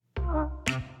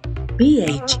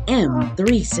BHM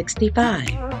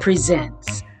 365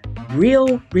 presents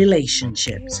Real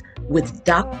Relationships with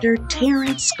Dr.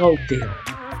 Terrence Schofield,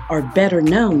 or better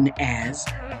known as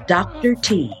Dr.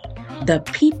 T, the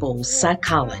People's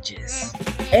Psychologist.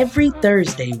 Every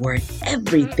Thursday, where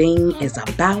everything is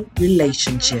about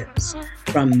relationships,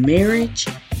 from marriage,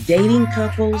 dating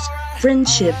couples,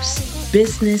 friendships,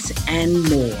 business, and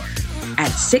more, at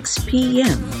 6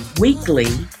 p.m. weekly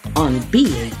on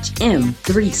BHM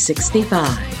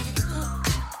 365.